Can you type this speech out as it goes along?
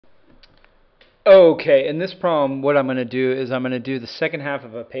Okay, in this problem, what I'm going to do is I'm going to do the second half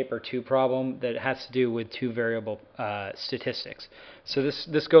of a paper 2 problem that has to do with two variable statistics. So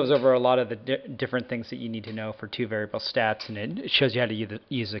this goes over a lot of the different things that you need to know for two variable stats, and it shows you how to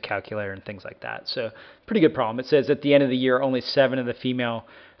use a calculator and things like that. So pretty good problem. It says at the end of the year, only 7 of the female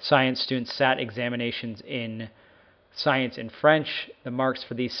science students sat examinations in science and French. The marks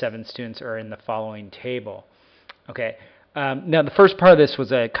for these 7 students are in the following table. Okay. Now the first part of this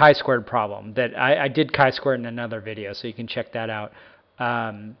was a chi-squared problem that I did chi-squared in another video, so you can check that out.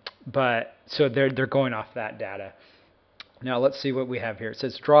 But so they're going off that data. Now let's see what we have here. It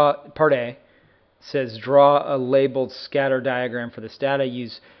says draw part A. Says draw a labeled scatter diagram for this data.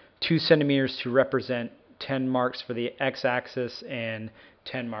 Use 2 centimeters to represent 10 marks for the x-axis and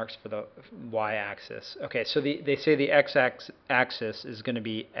 10 marks for the y-axis. Okay, so they say the x-axis is going to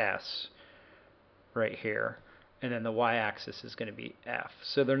be S right here, and then the y-axis is going to be F.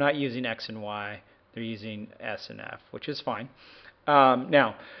 So they're not using X and Y, they're using S and F, which is fine.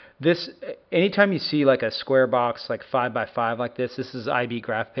 Now, anytime you see like a square box like 5 by 5 like this is IB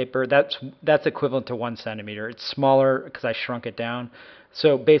graph paper. That's equivalent to 1 centimeter. It's smaller because I shrunk it down.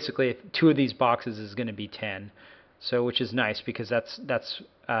 So basically, 2 of these boxes is going to be 10. So which is nice because it's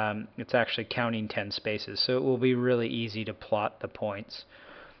actually counting 10 spaces. So it will be really easy to plot the points.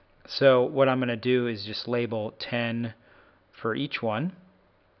 So what I'm going to do is just label 10 for each one,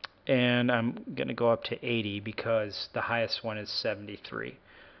 and I'm going to go up to 80 because the highest one is 73.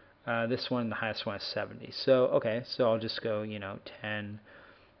 This one, the highest one is 70. So, okay, so I'll just go, 10,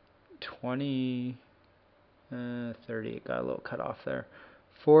 20, 30, got a little cut off there,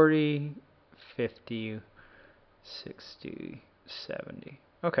 40, 50, 60, 70.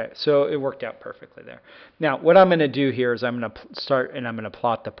 Okay, so it worked out perfectly there. Now, what I'm going to do here is I'm going to start and I'm going to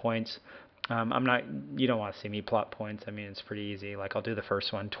plot the points. You don't want to see me plot points. I mean, it's pretty easy. Like I'll do the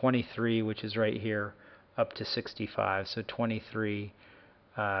first one, 23, which is right here, up to 65. So 23,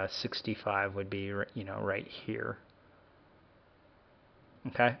 65 would be, right here.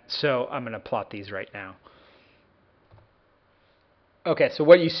 Okay, so I'm going to plot these right now. Okay, so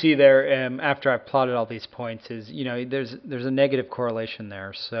what you see there after I've plotted all these points is, there's a negative correlation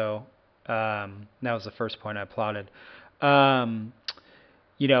there. So that was the first point I plotted.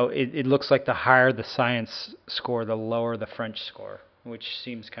 It looks like the higher the science score, the lower the French score, which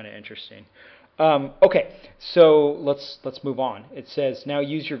seems kind of interesting. Okay, so let's move on. It says now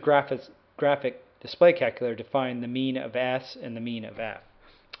use your graphic display calculator to find the mean of S and the mean of F.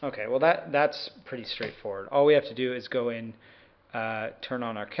 Okay, well that's pretty straightforward. All we have to do is go in. Turn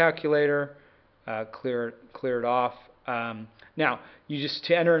on our calculator, clear it off. Now,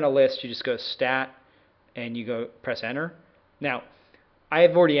 to enter in a list, you just go stat, and you go press enter. Now, I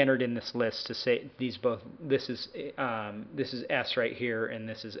have already entered in this list to say this is S right here, and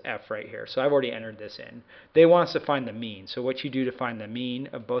this is F right here. So I've already entered this in. They want us to find the mean. So what you do to find the mean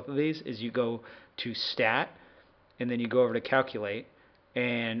of both of these is you go to stat, and then you go over to calculate,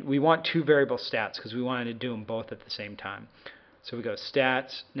 and we want 2 variable stats because we wanted to do them both at the same time. So we go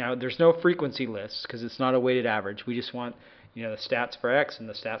stats. Now there's no frequency lists because it's not a weighted average. We just want the stats for X and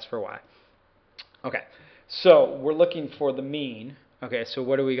the stats for Y. Okay, so we're looking for the mean. Okay, so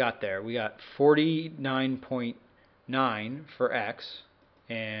what do we got there? We got 49.9 for X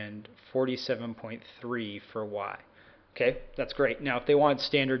and 47.3 for Y. Okay, that's great. Now if they want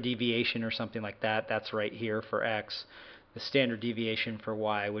standard deviation or something like that, that's right here for X. The standard deviation for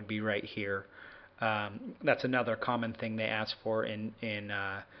Y would be right here. That's another common thing they ask for in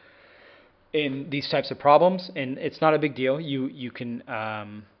these types of problems, and it's not a big deal. You can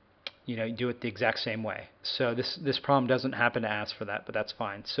do it the exact same way. So this problem doesn't happen to ask for that, but that's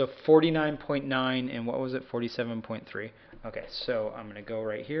fine. So 49.9 and what was it? 47.3. Okay, so I'm going to go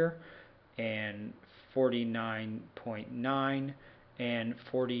right here and 49.9 and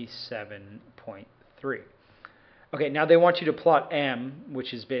 47.3. Okay, now they want you to plot M,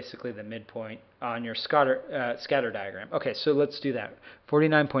 which is basically the midpoint, on your scatter diagram. Okay, so let's do that.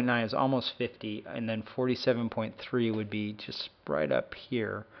 49.9 is almost 50, and then 47.3 would be just right up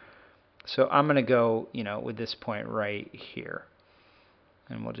here. So I'm going to go, with this point right here.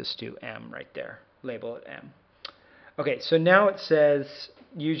 And we'll just do M right there. Label it M. Okay, so now it says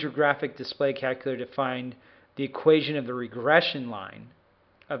use your graphic display calculator to find the equation of the regression line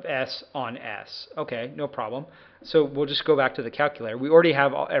of S on S. Okay, no problem. So we'll just go back to the calculator. We already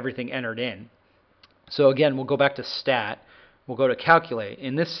have everything entered in. So again, we'll go back to stat. We'll go to calculate.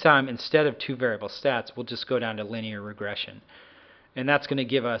 And this time, instead of 2 variable stats, we'll just go down to linear regression. And that's going to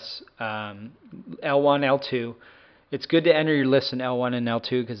give us L1, L2. It's good to enter your list in L1 and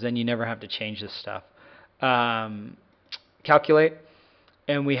L2 because then you never have to change this stuff. Calculate.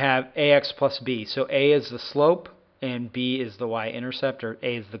 and we have ax plus b. So a is the slope, and b is the y-intercept, or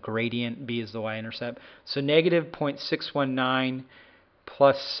a is the gradient, b is the y-intercept. So negative 0.619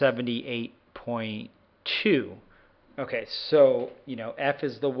 plus 78.2. Okay, so, f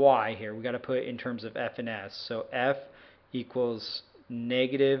is the y here. We got to put it in terms of f and s. So f equals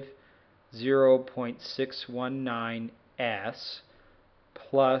negative 0.619 s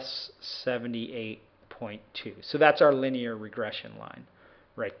plus 78.2. So that's our linear regression line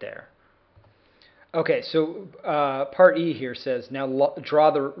right there. Okay, so part E here says, now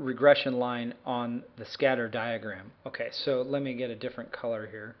draw the regression line on the scatter diagram. Okay, so let me get a different color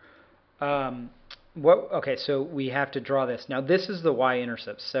here. Okay, so we have to draw this. Now this is the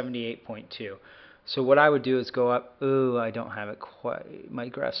y-intercept, 78.2. So what I would do is go up. Ooh, I don't have it quite. My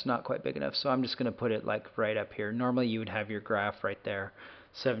graph's not quite big enough, so I'm just going to put it like right up here. Normally you would have your graph right there,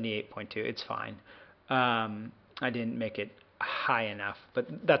 78.2. It's fine. I didn't make it high enough, but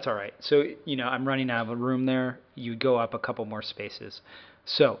that's all right. So, I'm running out of room there. You go up a couple more spaces.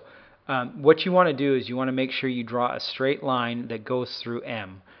 So what you want to do is you want to make sure you draw a straight line that goes through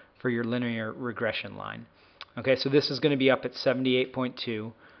M for your linear regression line. Okay, so this is going to be up at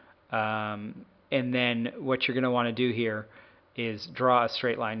 78.2. And then what you're going to want to do here is draw a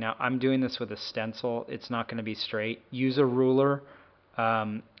straight line. Now, I'm doing this with a stencil. It's not going to be straight. Use a ruler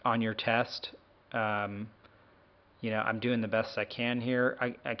on your test. I'm doing the best I can here.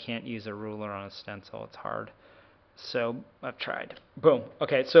 I can't use a ruler on a stencil. It's hard. So I've tried. Boom.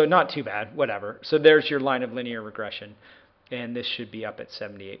 Okay, so not too bad. Whatever. So there's your line of linear regression. And this should be up at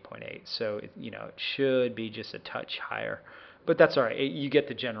 78.8. So, it should be just a touch higher. But that's all right. You get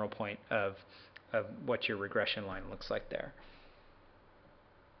the general point of what your regression line looks like there.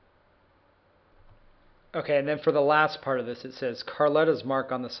 Okay, and then for the last part of this, it says, Carletta's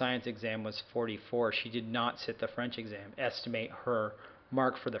mark on the science exam was 44. She did not sit the French exam. Estimate her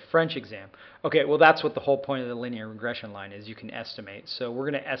mark for the French exam. Okay, well, that's what the whole point of the linear regression line is. You can estimate. So we're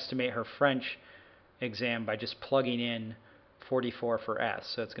going to estimate her French exam by just plugging in 44 for S.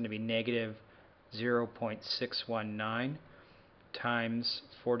 So it's going to be negative 0.619 times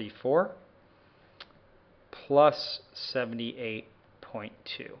 44 plus 78.2.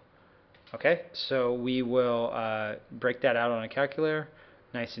 Okay, so we will break that out on a calculator,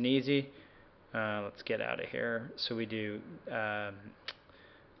 nice and easy. Let's get out of here. So we do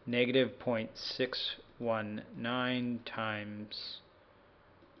negative 0.619 times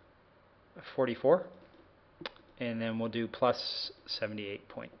 44, and then we'll do plus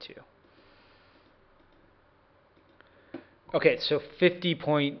 78.2. Okay, so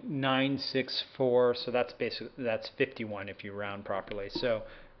 50.964, so that's 51 if you round properly. So,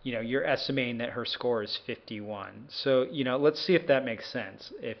 you're estimating that her score is 51. So, let's see if that makes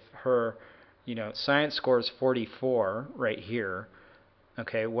sense. If her, science score is 44 right here,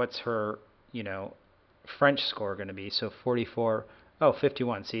 okay, what's her, French score going to be? So 44,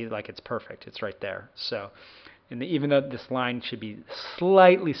 51. See, like it's perfect. It's right there. So, and even though this line should be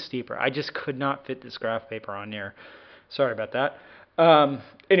slightly steeper, I just could not fit this graph paper on there. Sorry about that.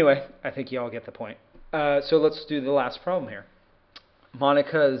 Anyway, I think you all get the point. So let's do the last problem here.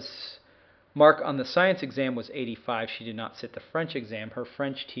 Monica's mark on the science exam was 85. She did not sit the French exam. Her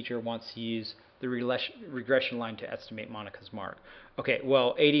French teacher wants to use the regression line to estimate Monica's mark. Okay,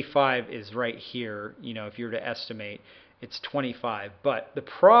 well, 85 is right here. If you were to estimate, it's 25. But the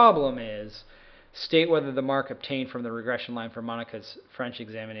problem is, state whether the mark obtained from the regression line for Monica's French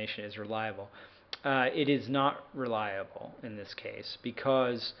examination is reliable. It is not reliable in this case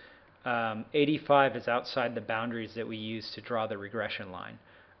because 85 is outside the boundaries that we use to draw the regression line.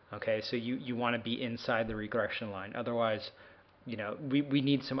 Okay, so you want to be inside the regression line. Otherwise, we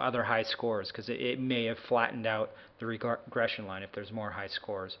need some other high scores because it may have flattened out the regression line if there's more high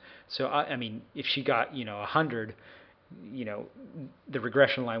scores. So, I mean, if she got, 100, the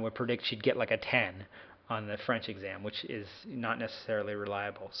regression line would predict she'd get like a 10 on the French exam, which is not necessarily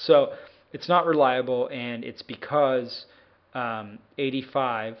reliable. So it's not reliable, and it's because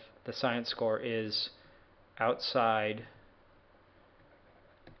 85, the science score, is outside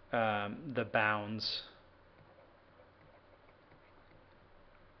the bounds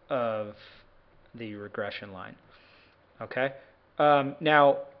of the regression line. Okay.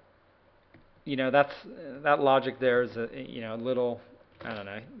 Now, that logic there is a little, I don't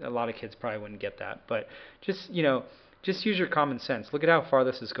know, a lot of kids probably wouldn't get that, but just use your common sense. Look at how far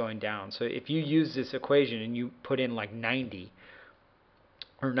this is going down. So if you use this equation and you put in like 90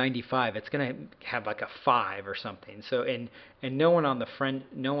 or 95, it's going to have like a 5 or something. So and no one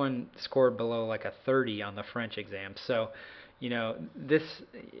scored below like a 30 on the French exam. So there's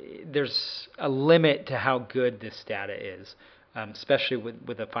a limit to how good this data is. especially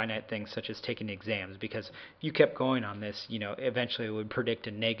with a finite thing such as taking exams, because if you kept going on this, eventually it would predict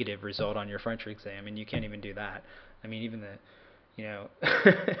a negative result on your French exam, and you can't even do that. I mean, even the,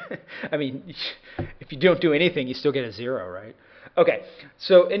 I mean, if you don't do anything, you still get a 0, right? Okay,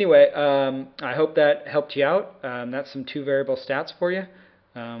 so anyway, I hope that helped you out. That's some two variable stats for you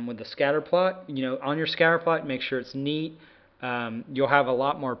with the scatter plot. On your scatter plot, make sure it's neat. You'll have a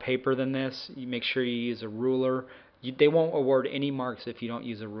lot more paper than this. You make sure you use a ruler. They won't award any marks if you don't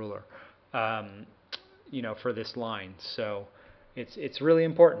use a ruler, for this line. So it's really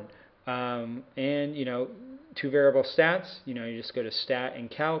important. And two variable stats. You just go to stat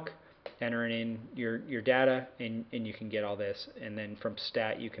and calc, enter in your data, and you can get all this. And then from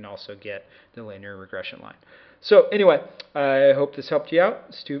stat, you can also get the linear regression line. So anyway, I hope this helped you out.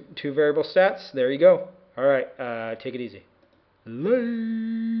 It's two variable stats. There you go. All right, take it easy.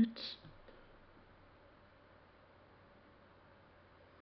 Late.